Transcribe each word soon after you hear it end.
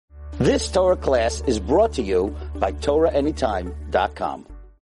This Torah class is brought to you by TorahAnytime.com.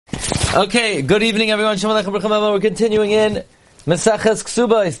 Okay, good evening everyone. Shalom Aleichem Baruch We're continuing in Maseches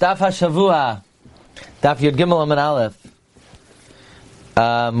Ksubos, Daf HaShavua, Daf Yud Gimel Amud Aleph.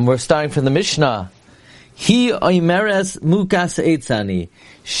 We're starting from the Mishnah. Hi oimeres mukas eitzani.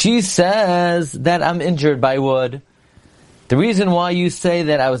 She says that I'm injured by wood. The reason why you say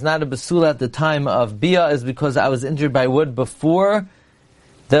that I was not a basula at the time of Bia is because I was injured by wood before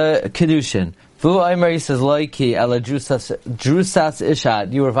the Kedushin. Vu Aimer, he says, Loiki, ala drusas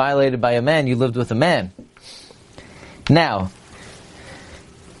ishat. You were violated by a man, you lived with a man. Now,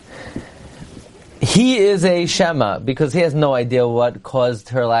 he is a Shema, because he has no idea what caused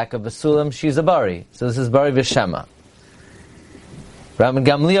her lack of basulim. She's a Bari. So this is Bari v'Shema. Rabbi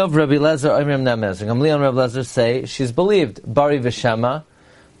Gamliel of Rabbi Lezer, Oimrim Namez. Gamliel and Rabbi Lezer say, she's believed. Bari v'Shema,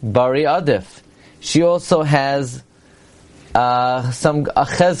 Bari Adif. She also has some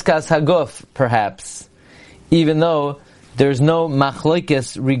achezkas haguf, perhaps, even though there's no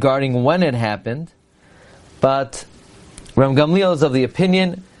machlokes regarding when it happened. But Ram Gamliel is of the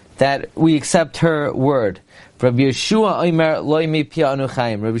opinion that we accept her word. Rabbi Yeshua Omer loy mi pia anu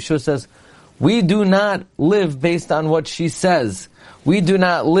chaim. Rabbi Yeshua says, we do not live based on what she says. We do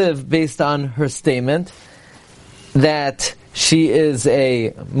not live based on her statement that she is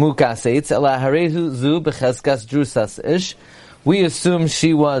a mukas eitz, ela harehu zu becheskas drusas ish. We assume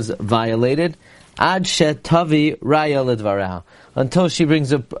she was violated ad shetavi raya ledvareha, until she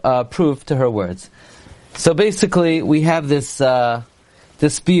brings a proof to her words. So basically, we have this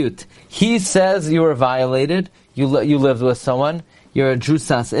dispute. He says you were violated. You lived with someone. You're a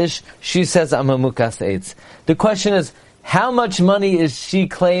drusas ish. She says I'm a mukas eitz. The question is, how much money is she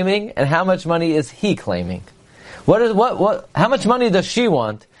claiming, and how much money is he claiming? How much money does she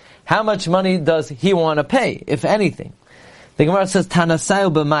want? How much money does he want to pay, if anything? The Gemara says,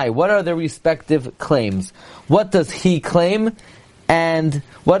 Tanasayu b'mai. What are the respective claims? What does he claim, and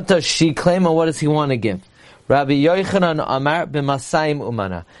what does she claim, and what does he want to give? Rabbi Yochanan Amar b'masayim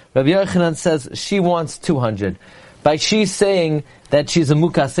umana. Rabbi Yochanan says she wants 200. By she saying that she's a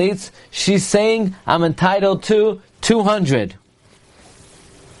mukas eitz, she's saying I'm entitled to 200.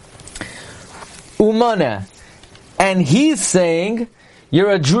 Umana. And he's saying,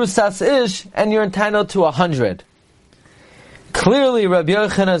 you're a drusas ish, and you're entitled to 100. Clearly, Rabbi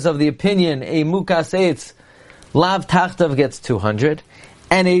Yochanan is of the opinion, a mukas eitz, lav tachtav gets 200,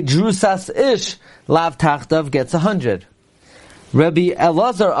 and a drusas ish, lav tachtav gets 100. Rabbi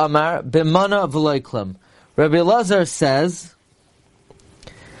Elazar Amar, b'mana v'loiklam. Rabbi Elazar says,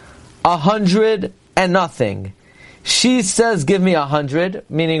 100 and nothing. She says, give me 100,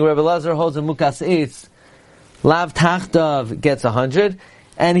 meaning Rabbi Elazar holds a mukas eitz, lav tachtav gets 100,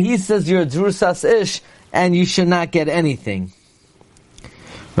 and he says you're a drusas ish, and you should not get anything.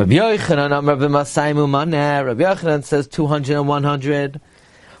 Rabbi Yochanan Amar b'masayim umaneh. Rabbi Yochanan says 200 and 100.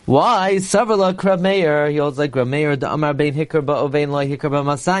 Why? Savarla Reb Meir. He holds like Reb Meir. The Amar bein hikar ba'ovein lo hikar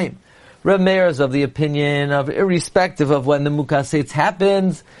b'masayim. Reb Meir is of the opinion of, irrespective of when the mukas eitz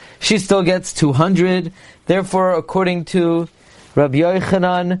happens, she still gets 200. Therefore, according to Rabbi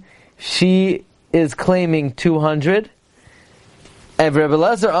Yochanan, she is claiming 200. And Rabbi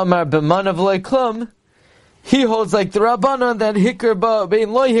Elazar Amar b'mana v'lo klum, he holds like the Rabbanan that hikar ba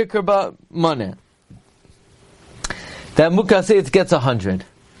bein lo hikar ba maneh, that mukas eitz gets 100.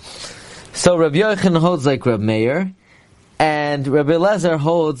 So Rabbi Yochanan holds like Rabbi Meir, and Rabbi Elazar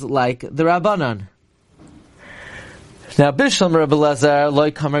holds like the Rabbanan. Now, Bishlam Rabbi Elazar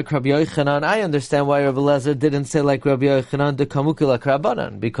loy kamer Rabbi Yochanan. I understand why Rabbi Elazar didn't say like Rabbi Yochanan de kamuki like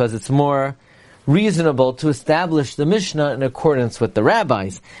Rabbanan, because it's more reasonable to establish the Mishnah in accordance with the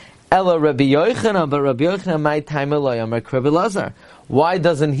rabbis. Ella Rabbi Yochanan, but Rabbi Yochanan my time eloy Rabbi Elazar. Why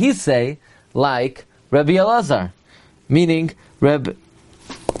doesn't he say like Rabbi Elazar? Meaning Rabbi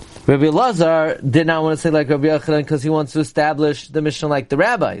Elazar did not want to say like Rabbi Yochanan because he wants to establish the Mishnah like the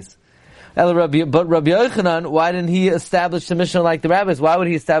rabbis. But Rabbi Yochanan, why didn't he establish the Mishnah like the rabbis? Why would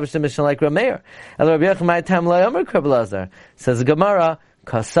he establish the Mishnah like Rabbi Meir? Ella Rabbi Yochanan my time eloy Rabbi Elazar. Says the Gemara,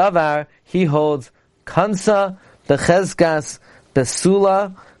 Kasavar, he holds Kansa, Bechezkas,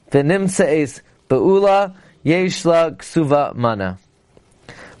 Besula, V'nimtzeis be'ula yeshla ksuva mana.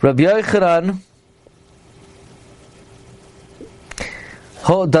 Rabbi Yochanan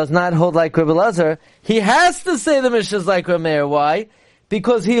does not hold like Rabbi Elazar. He has to say the Mishnah is like Rabbi Meir. Why?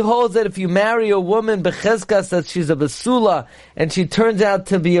 Because he holds that if you marry a woman bechezkas that she's a basula and she turns out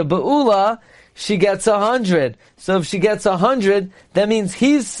to be a be'ula, she gets 100. So if she gets 100, that means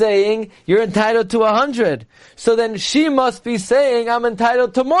he's saying, you're entitled to 100. So then she must be saying, I'm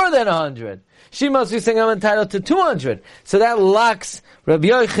entitled to more than 100. She must be saying, I'm entitled to 200. So that locks Rabbi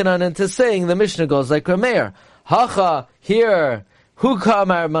Yochanan into saying, the Mishnah goes like Rameir. Hacha, here, Hu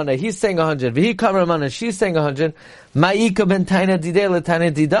kamar mana, he's saying 100. V'hi kamar mana, she's saying 100. Ma'ika ben taina dideh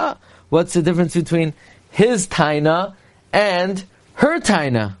l'taina dida. What's the difference between his taina and her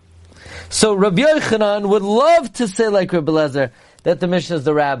taina? So Rabbi Yochanan would love to say like Rabbi Lezer, that the Mishnah is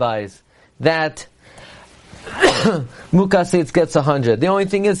the rabbis, that Mukaseitz gets 100. The only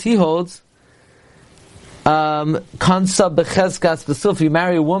thing is, he holds, Kansa becheskas besul, if you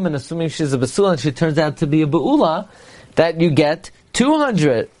marry a woman, assuming she's a besul, and she turns out to be a be'ula, that you get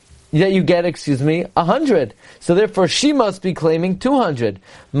 200. That you get, 100. So therefore, she must be claiming 200.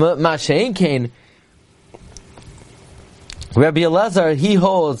 Ma'ashein kain, Rabbi Elazar, he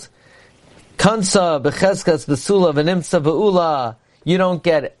holds, Kansa becheskas besula v'nimtza be'ula, you don't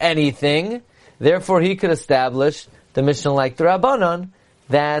get anything. Therefore, he could establish the Mishnah like the Rabbanon,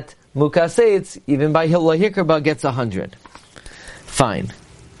 that Mukaseitz, even by Hillel Hikerba, gets 100. Fine.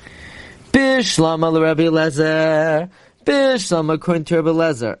 Bishlama l'Rabbi Elazar. Bishlama according to Rabbi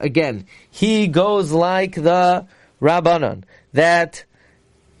Elazar. Again, he goes like the Rabbanon, that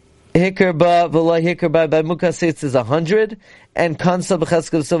Hikerba v'lo Hikerba by Mukaseitz is 100, and Kansa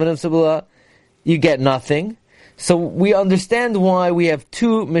b'cheska v'sovanim sabula, you get nothing. So we understand why we have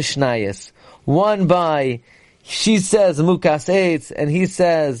two Mishnayos. One by, she says Mukas Eitz, and he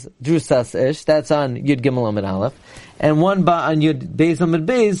says Drusas Ish, that's on Yud Gimel Amid Aleph. And one by on Yud Beis Amid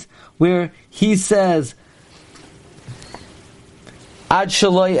Beis, where he says Ad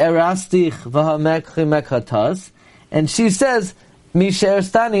Shaloi Erastich V'hamekchi Mekhatas, and she says Misher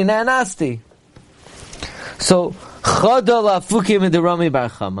Stani Nanasti. So Chadal Afukim Idirami Bar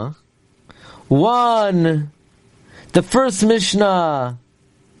Chama. One, the first Mishnah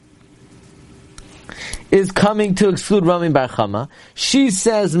is coming to exclude Rami Bar Chama. She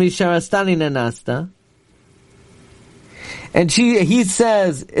says Misharastani Nanasta, and he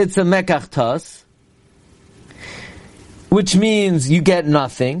says it's a Mekach Tas, which means you get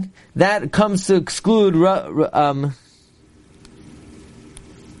nothing. That comes to exclude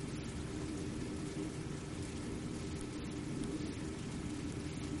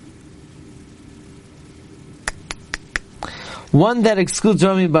one that excludes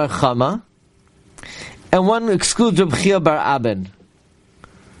Rami Bar Chama, and one excludes Reb Chia bar Aben.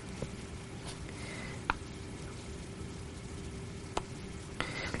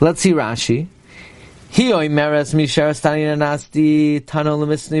 Let's see Rashi. Hi oimeres mishar stani nanasti tano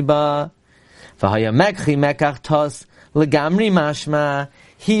lemisni ba v'haya mekchi mekach tos legamri mashma.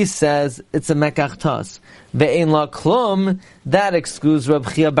 He says it's a mekach tos. Ve'ein la klum, that excludes Reb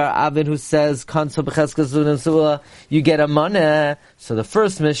Chia bar Aben, who says kanso b'cheskas zunim sula, you get a money. So the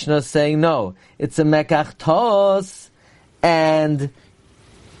first Mishnah is saying no, it's a mekach tos, and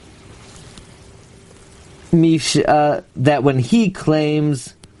that when he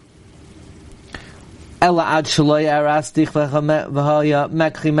claims Ela ad shaloy arastich v'haya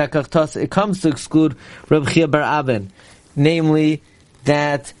mekchi mekach tos, it comes to exclude Reb Chia bar Aben, namely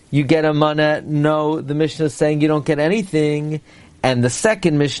that you get a mana. No, the Mishnah is saying you don't get anything. And the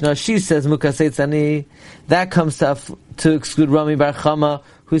second Mishnah, she says Mukas Eitzani, that comes to exclude Rami Bar Chama,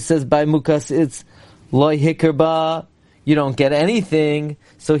 who says by Mukas it's Loi Hikerba, you don't get anything.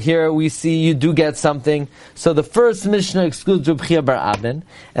 So here we see you do get something. So the first Mishnah excludes Reb Chia bar Aben,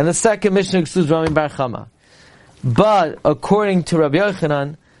 and the second Mishnah excludes Rami Bar Chama. But according to Rabbi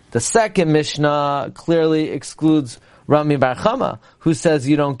Yochanan, the second Mishnah clearly excludes Rami Bar Chama, who says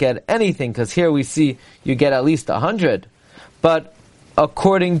you don't get anything, because here we see you get at least 100. But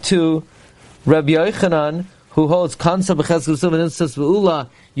according to Rabbi Yochanan, who holds Kansa b'cheskas v'nimtzas v'ula,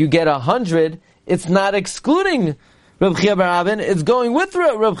 you get 100, it's not excluding Reb Chia bar Aben, it's going with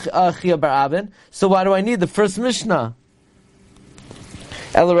Reb Chia bar Aben, so why do I need the first Mishnah?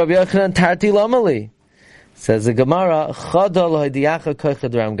 Ela Rabbi Yochanan tarti lamali. Says the Gemara, Chadal ha'diyacha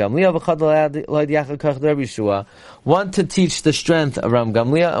kochad Ram Gamliel, v'chadal ha'diyacha kochad Rabbi Yeshua. One to teach the strength of Ram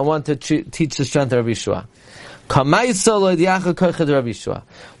Gamliel, and one to teach the strength of Rabbi Yeshua. Kamaisa ha'diyacha kochad Rabbi Yeshua.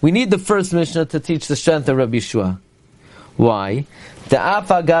 We need the first Mishnah to teach the strength of Rabbi Yeshua. Why? The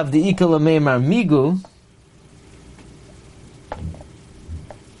afa gav the ikal meimar migu.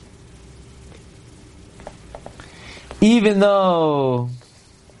 Even though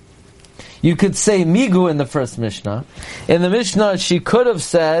you could say migu in the first Mishnah. In the Mishnah, she could have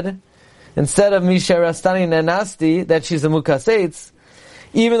said, instead of Misha Rastani Nanasti, that she's a Mukaseitz.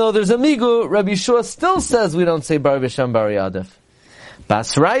 Even though there's a migu, Rabbi Yeshua still says we don't say Bar B'Shem Bar Yadif. In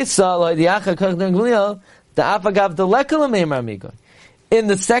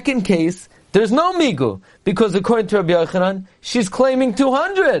the second case, there's no migu, because according to Rabbi Yochanan, she's claiming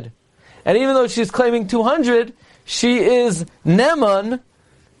 200. And even though she's claiming 200, she is neman,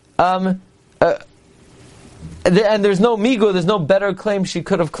 and there's no migu, there's no better claim she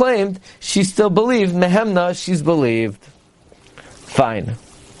could have claimed. She still believed, mehemna, she's believed. Fine.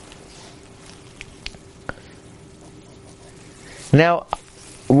 Now,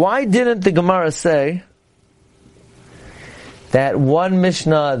 why didn't the Gemara say that one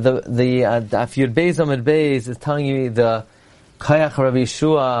Mishnah, the Daf Yud Beis Amud Beis, is telling you the Kayach Rabbi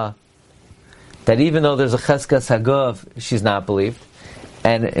Yeshua, that even though there's a Cheskas Hagov, she's not believed,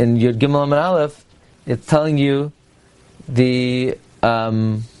 and in Yud Gimel Amud Aleph, it's telling you the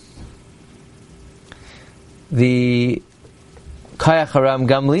Kayach Haram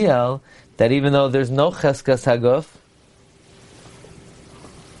Gamliel, that even though there's no Cheskas Hagov,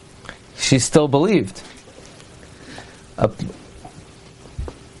 she's still believed. On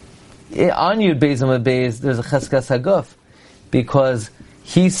Yud Beis Amud Beis, there's a Cheskas Haguf, because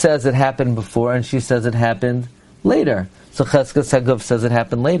he says it happened before and she says it happened later. So Cheskas Haguf says it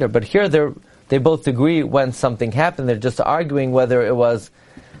happened later. But here they both agree when something happened. They're just arguing whether it was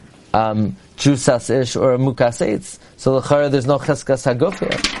Jusas Ish or Mukas Eitz. So there's no Cheskas Haguf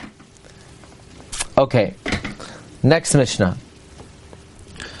here. Okay, next Mishnah.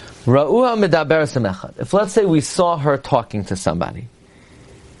 If let's say we saw her talking to somebody,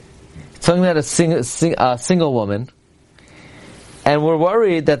 talking about a single woman, and we're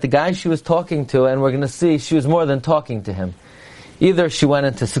worried that the guy she was talking to, and we're going to see she was more than talking to him. Either she went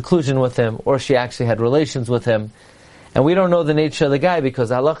into seclusion with him, or she actually had relations with him, and we don't know the nature of the guy,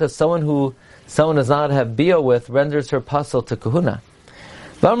 because halacha is someone does not have bia with renders her pasul to kahuna.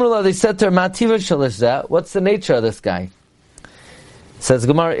 They said to her, "Mativa shalish, what's the nature of this guy?" Says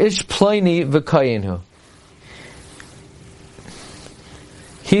Gemara, Ish ploini v'kayinhu.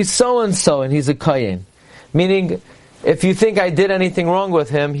 He's so and so, and he's a kayin. Meaning, if you think I did anything wrong with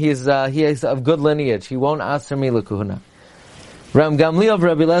him, he is of good lineage. He won't aser me l'kuhuna. Ram Gamliel of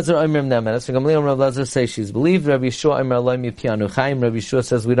Rabbi Lezer Omer Nemenes. So Gamliel and Rabbi Lezer say she's believed. Rabbi Yeshua Omer Lo Mipianu Chaim. Rabbi Yeshua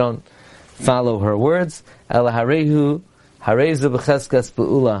says we don't follow her words. Ela harehu harezu b'cheskas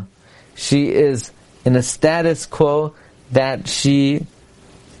be'ula. She is in a status quo that she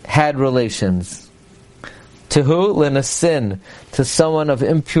had relations. To who? L'nasin, to someone of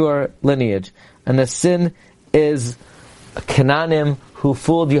impure lineage. And the sin is Canaanim who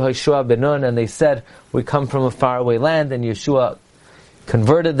fooled Yehoshua ben Nun, and they said, we come from a faraway land, and Yeshua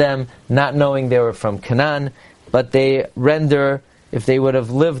converted them, not knowing they were from Canaan, but they render, if they would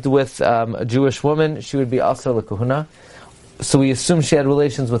have lived with a Jewish woman, she would be also l'kuhuna. So we assume she had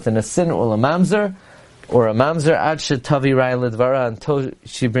relations with a nasin or a mamzer, ad shetavi raya ledvara, until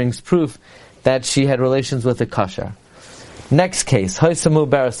she brings proof that she had relations with a kasher. Next case, Hoysamu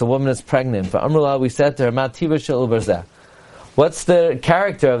Baris, the woman is pregnant. For Amrullah, we said to her, Mativa shel uberzeh. What's the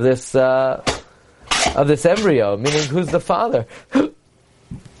character of this embryo? Meaning, who's the father?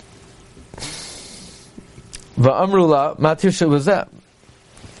 Va'amrullah, Mativa shel uberzeh.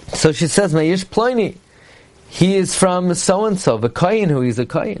 So she says, Mayish ploini. He is from so and so, v'kayin, who he's a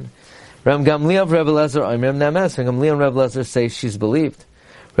kayin. Ram Gamliel of Rabbi Lezer Omer Nemes. Ram Gamliel and Rabbi Lezer say she's believed.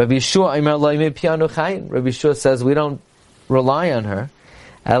 Rabbi Yeshua Omer Lo Mipianu Chaim. Rabbi Yeshua says we don't rely on her.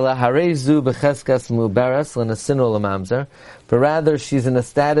 Ela harezu b'cheskas mubaras l'nasinu l'mamzer. But rather she's in a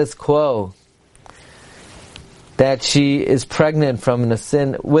status quo that she is pregnant from a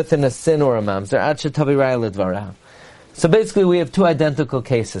sin with a nasin or a mamzer. Ad shetavi raya ledvara. So basically we have two identical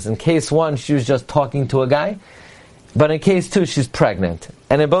cases. In case one, she was just talking to a guy. But in case two, she's pregnant.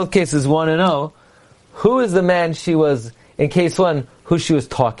 And in both cases, we want to know who is the man she was, in case one, who she was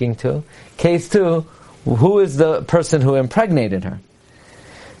talking to. Case two, who is the person who impregnated her.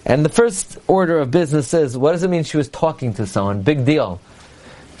 And the first order of business is, what does it mean she was talking to someone? Big deal.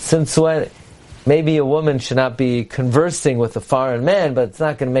 Since when, maybe a woman should not be conversing with a foreign man, but it's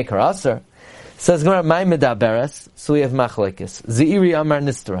not going to make her aser. Says Gemara, "My medaberes." So we have machlekes. Zeiri amar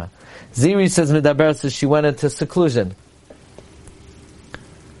nistara. Zeiri says medaberes is she went into seclusion.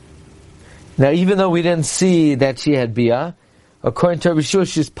 Now, even though we didn't see that she had bia, according to Rabbi Yeshua,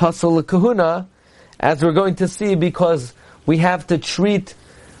 she's pasul l'kahuna, as we're going to see, because we have to treat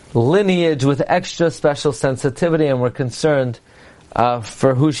lineage with extra special sensitivity, and we're concerned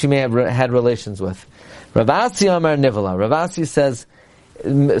for who she may have had relations with. Rav Asi amar nivala. Rav Asi says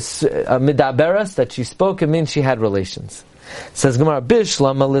midaberes, that she spoke, it means she had relations. Says Gemara,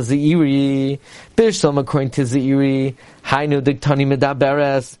 Bishlam l'zeiri, Bishlam according to Zeiri, Hainu diktani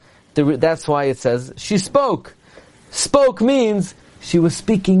midaberes. That's why it says she spoke. Spoke means she was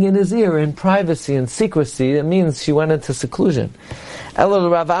speaking in his ear in privacy and secrecy. It means she went into seclusion. According to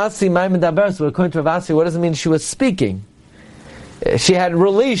Rav Asi, what does it mean she was speaking? She had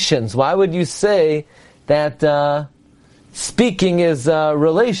relations. Why would you say that speaking is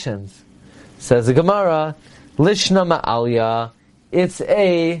relations? Says the Gemara, Lishna Ma'alya, it's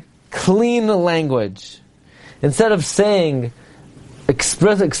a clean language. Instead of saying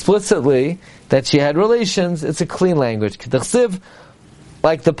explicitly that she had relations, it's a clean language.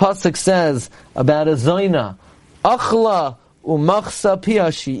 Like the pasuk says about a zoina, achla umachsa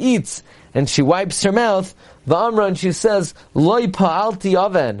pia, she eats and she wipes her mouth. Va'amra, and she says, loy pa'alti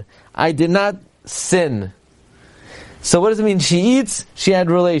oven, I did not sin. So what does it mean? She eats, she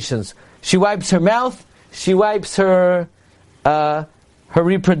had relations. She wipes her mouth, she wipes her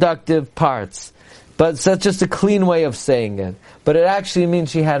reproductive parts. But that's just a clean way of saying it. But it actually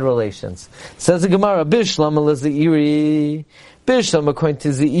means she had relations. Says the Gemara, Bishlam al-Za'iri. Bishlam, according to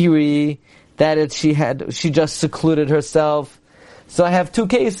Za'iri, that she just secluded herself. So I have two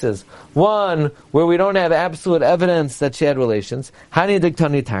cases. One, where we don't have absolute evidence that she had relations. Hani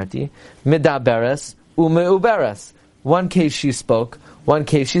diktani tarti, midaberes, umeuberes. One case she spoke, one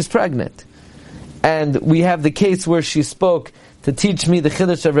case she's pregnant. And we have the case where she spoke to teach me the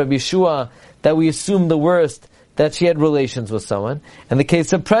chiddush of Rabbi Yeshua, that we assume the worst, that she had relations with someone. And the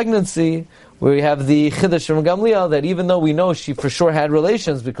case of pregnancy, where we have the chiddush from Gamliel, that even though we know she for sure had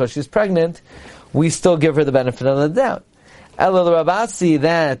relations because she's pregnant, we still give her the benefit of the doubt. Elul Rabasi,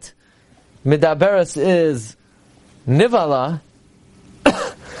 that midaberes is nivala.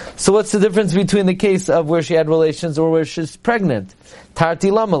 So what's the difference between the case of where she had relations or where she's pregnant? Tarti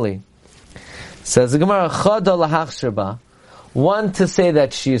lamali. Says the Gemara, chada lahachshirba. One, to say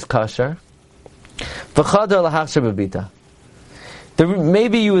that she is kosher. V'chada lahachshir bebita.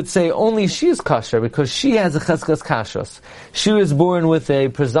 Maybe you would say only she is kosher because she has a cheskas kashos. She was born with a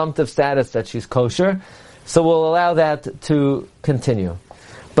presumptive status that she's kosher, so we'll allow that to continue.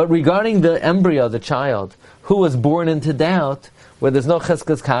 But regarding the embryo, the child, who was born into doubt, where there's no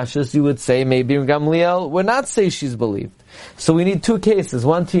cheskas kashos, you would say maybe Gamliel would not say she's believed. So we need two cases,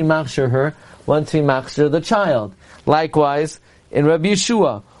 one to machshir her, one to machshir the child. Likewise, in Rabbi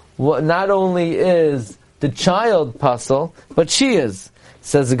Yeshua, not only is the child pasul, but she is.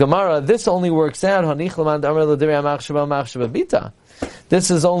 Says the Gemara, this only works out.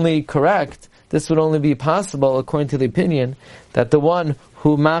 This is only correct. This would only be possible according to the opinion that the one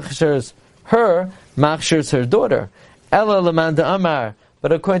who machshers her, machshers her daughter. But according to Manda Amar,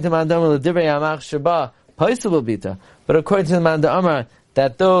 but according to Manda Amar,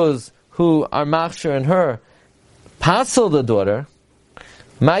 that those who are machsher in her pasul the daughter,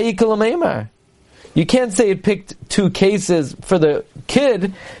 you can't say it picked two cases for the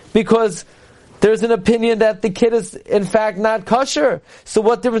kid because there's an opinion that the kid is in fact not kosher. So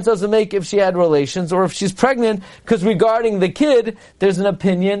what difference does it make if she had relations or if she's pregnant? Because regarding the kid, there's an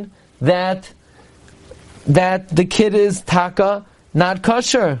opinion that the kid is taka, not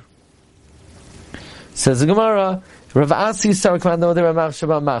kosher. Says the Gemara, Rav Asi holds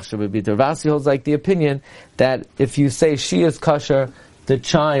like the opinion that if you say she is kosher, the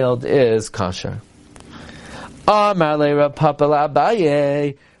child is kosher. Amar le Rav Papa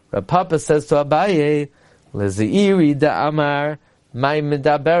Abaye. Rav Papa says to Abaye, Lezeiri da Amar my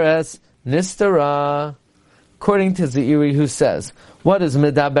midaberes nistara. According to Zeiri, who says, what does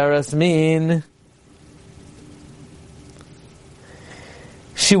midaberes mean?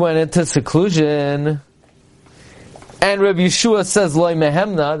 She went into seclusion. And Rabbi Yeshua says loy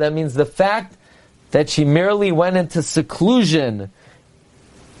mehemna. That means the fact that she merely went into seclusion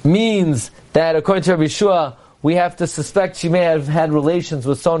means that, according to Rabbi Yeshua, we have to suspect she may have had relations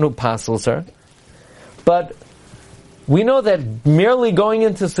with someone who passes her. But we know that merely going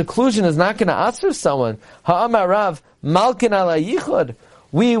into seclusion is not going to answer someone. Ha'amar Rav, malkin ala yichud.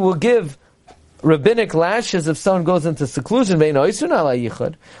 We will give rabbinic lashes if someone goes into seclusion.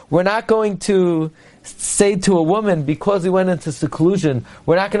 We're not going to say to a woman, because you went into seclusion,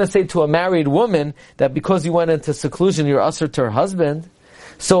 we're not going to say to a married woman that because you went into seclusion, you're usher to her husband.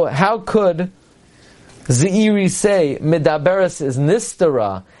 So how could Zeiri say, Midaberes is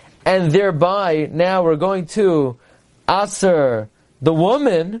Nistara, and thereby now we're going to usher the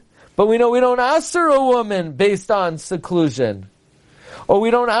woman, but we know we don't usher a woman based on seclusion. Or we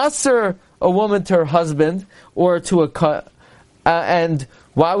don't usher a woman to her husband, or to and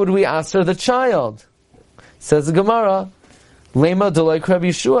why would we usher the child? Says the Gemara, Lema Deloik Rabbi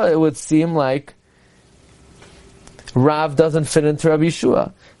Yeshua, it would seem like Rav doesn't fit into Rabbi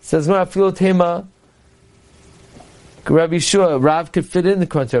Yeshua. Says Gemara, Filotema, Rabbi Yeshua, Rav could fit in the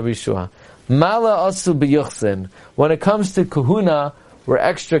according to Rabbi Yeshua. Mala asu b'yuchsin. When it comes to kahuna, we're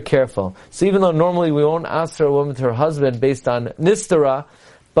extra careful. So even though normally we won't answer a woman to her husband based on nistara,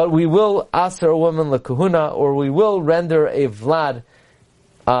 but we will answer a woman lekahuna, or we will render a vlad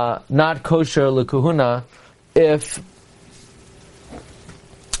not kosher lekahuna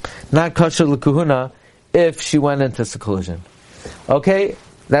if she went into seclusion. Okay,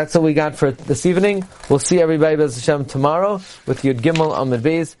 that's what we got for this evening. We'll see everybody B'ez Hashem tomorrow with Yud Gimel Amud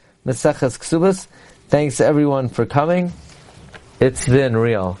Beis Meseches Ksubos. Thanks everyone for coming. It's been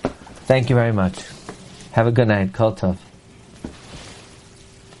real. Thank you very much. Have a good night. Kol Tov.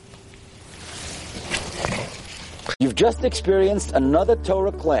 You've just experienced another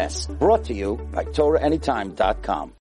Torah class brought to you by TorahAnytime.com.